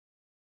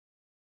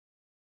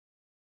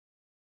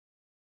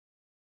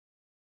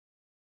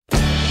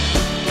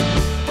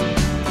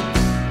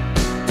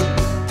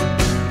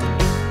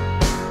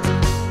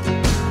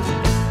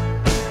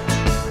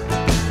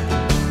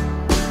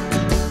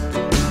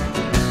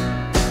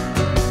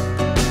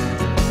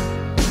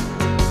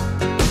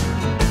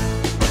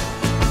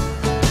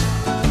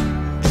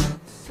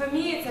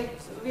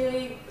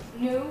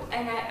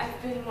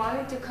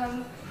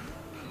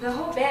the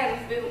whole band,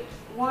 we've been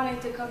wanting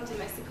to come to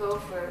Mexico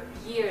for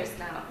years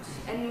now,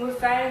 and we're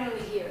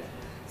finally here.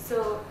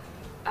 So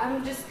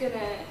I'm just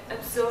gonna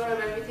absorb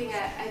everything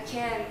I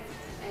can,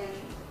 and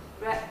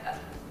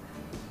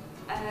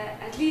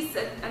at least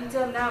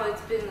until now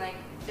it's been like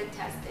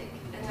fantastic,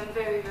 and I'm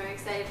very, very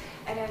excited.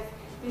 And I've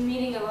been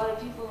meeting a lot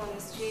of people on the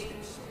street,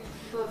 and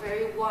people are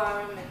very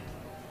warm, and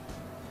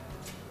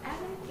I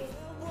like it.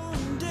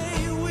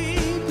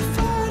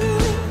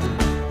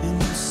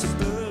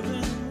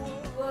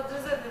 Well,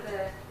 those are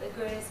the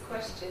greatest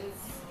questions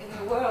in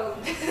the world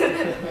that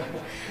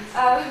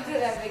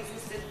have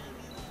existed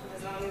for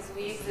as long as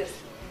we exist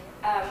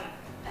as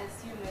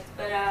humans.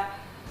 But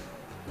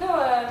no,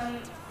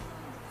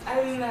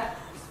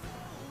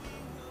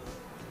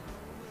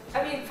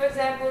 I mean, for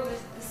example,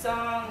 the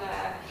song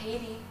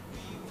Haiti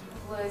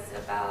was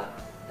about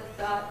the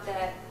thought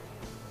that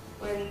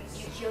when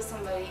you kill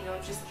somebody, you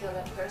don't just kill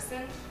that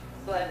person,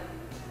 but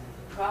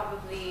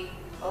probably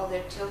all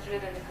their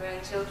children and the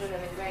grandchildren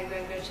and the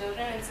grand-grandgrandchildren,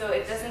 and so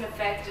it doesn't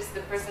affect just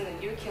the person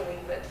that you're killing,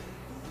 but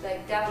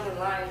like down the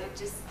line, it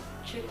just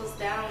trickles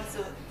down.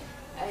 So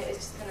it's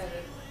just kind of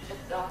a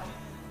thought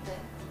that.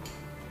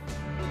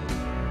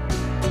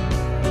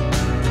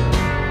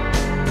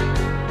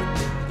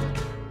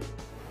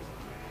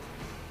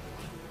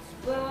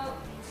 Well,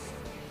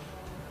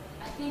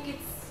 I think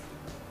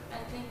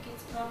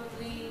it's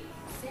probably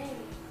the same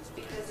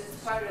because it's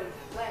part of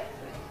life,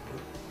 right?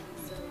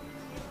 So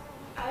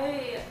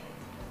I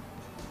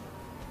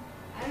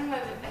don't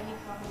have any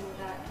problem with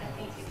that. I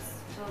think it's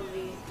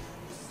totally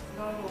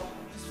normal.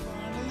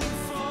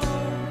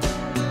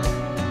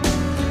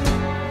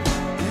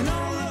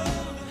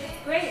 It's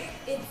great.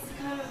 It's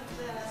kind of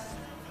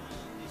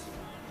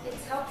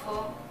it's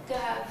helpful to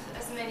have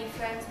as many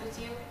friends with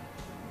you,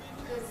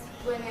 because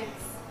when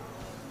it's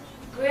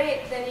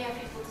great, then you have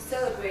people to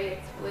celebrate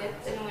it with,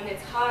 and when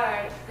it's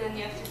hard, then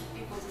you have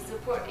people to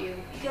support you.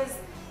 Because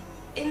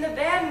in the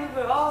band, we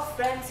were all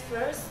friends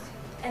first,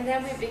 and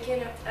then we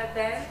became a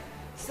band.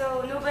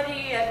 So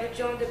nobody ever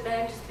joined the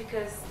band just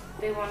because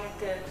they wanted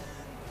to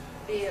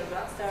be a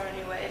rock star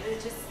anyway. They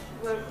just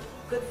were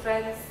good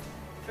friends,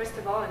 first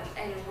of all,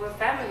 and we're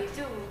family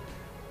too.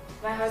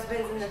 My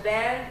husband's in the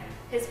band,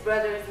 his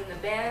brother is in the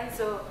band,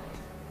 so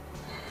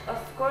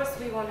of course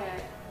we want to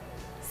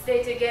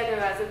stay together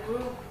as a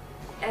group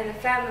and a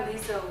family,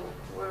 so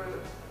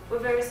we're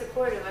very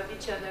supportive of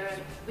each other,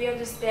 and we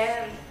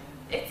understand.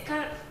 It's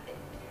kind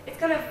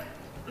of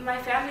my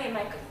family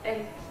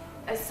and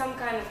as some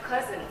kind of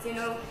cousins, you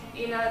know.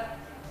 You're not,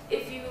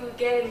 if you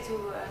get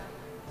into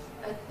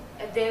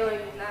a day where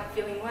you're not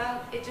feeling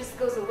well, it just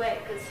goes away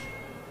because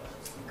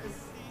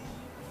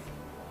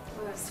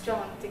we're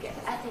strong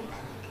together. I think.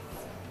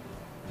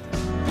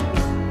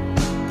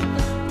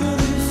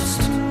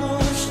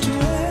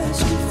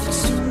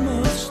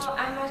 Well,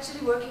 I'm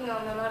actually working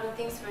on a lot of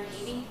things for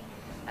Haiti,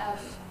 and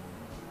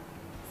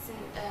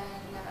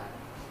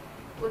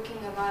working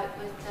a lot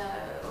with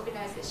an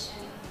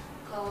organization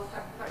called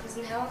Partners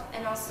in Health,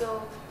 and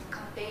also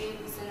Campaign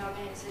is an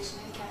organization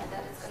in Canada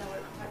that's going to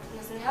work with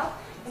Partners in Health.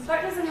 And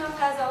Partners in Health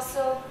has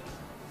also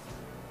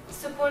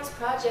supports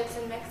projects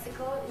in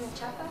Mexico, in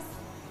Chiapas,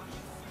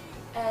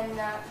 and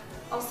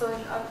also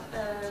in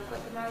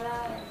Guatemala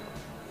and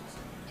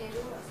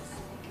Peru, I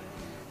think.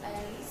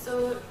 And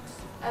so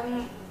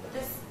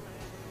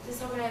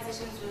this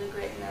organization is really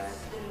great, and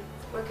I've been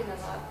working a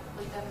lot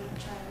with them,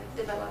 trying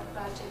to develop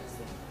projects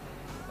and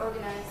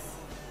organize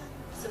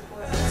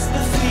support.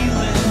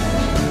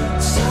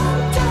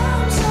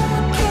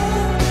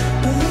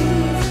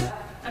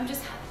 I'm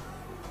just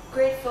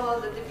grateful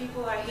that the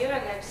people are here,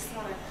 and I just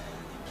want to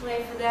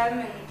play for them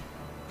and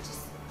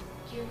just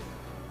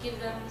give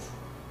them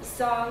the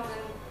songs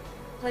and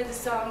play the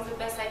songs the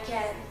best I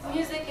can.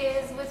 Music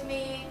is with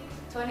me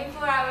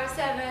 24 hours a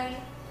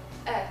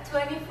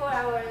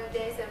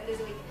day, 7 days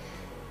a week,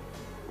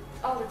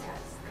 all the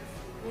time.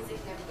 Music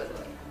never goes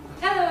away.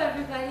 Hello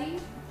everybody,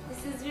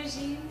 this is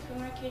Régine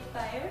from Arcade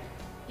Fire.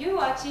 You're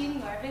watching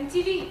Marvin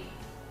TV.